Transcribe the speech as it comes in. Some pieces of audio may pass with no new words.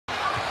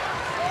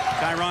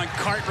Kyron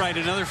Cartwright,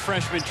 another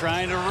freshman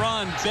trying to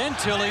run.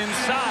 Bentil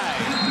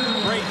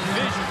inside. Great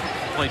vision.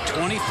 Played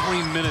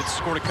 23 minutes,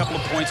 scored a couple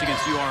of points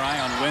against URI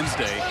on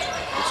Wednesday.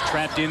 It's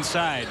trapped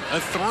inside. A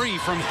three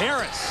from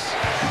Harris.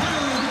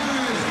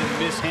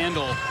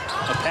 Mishandle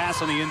a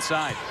pass on the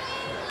inside.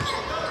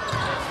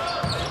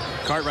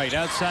 Cartwright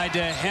outside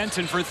to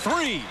Henson for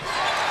three.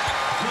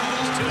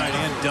 Tight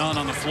end done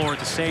on the floor at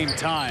the same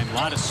time. A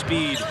lot of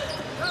speed.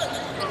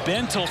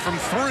 Bentil from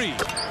three.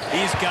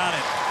 He's got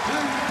it.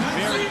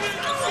 Very.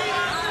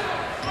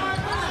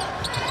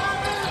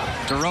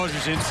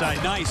 DeRozier's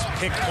inside. Nice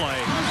pick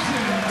play.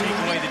 Take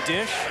away the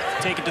dish.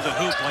 Take it to the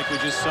hoop like we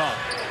just saw.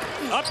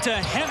 Up to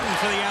Henton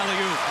for the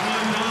alley-oop.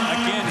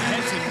 Again,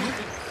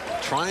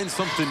 Henton. Trying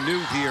something new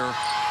here.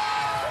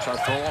 Try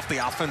to throw off the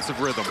offensive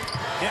rhythm.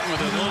 Henton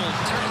with a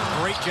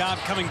little great job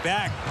coming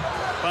back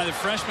by the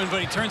freshman,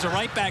 but he turns it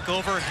right back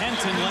over.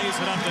 Henton lays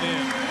it up and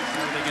in.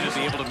 Are they going to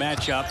be able to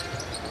match up?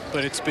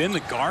 But it's been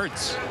the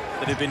guards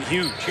that have been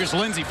huge. Here's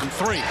Lindsay from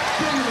three.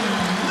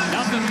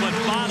 Nothing but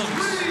bottoms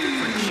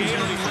for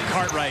Jalen for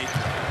Cartwright.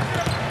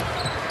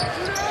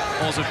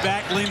 Pulls it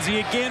back. Lindsay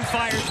again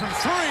fires from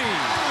three.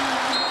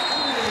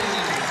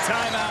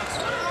 Timeout.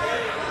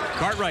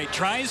 Cartwright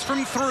tries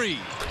from three,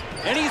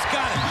 and he's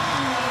got it.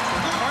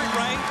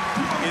 Cartwright,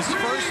 his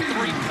first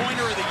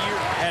three-pointer of the year,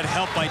 had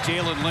help by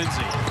Jalen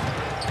Lindsay.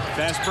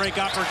 Fast break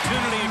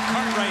opportunity, and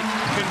Cartwright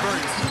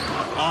converts.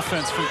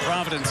 Offense from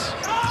Providence.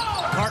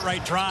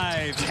 Cartwright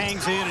drives,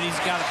 hangs in, and he's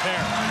got a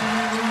pair.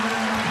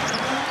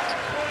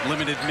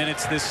 Limited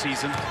minutes this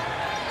season.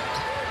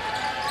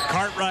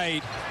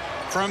 Cartwright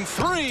from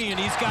three, and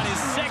he's got his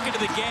second of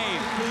the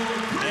game.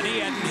 And he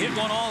hadn't hit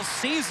one all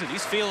season.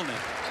 He's feeling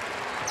it.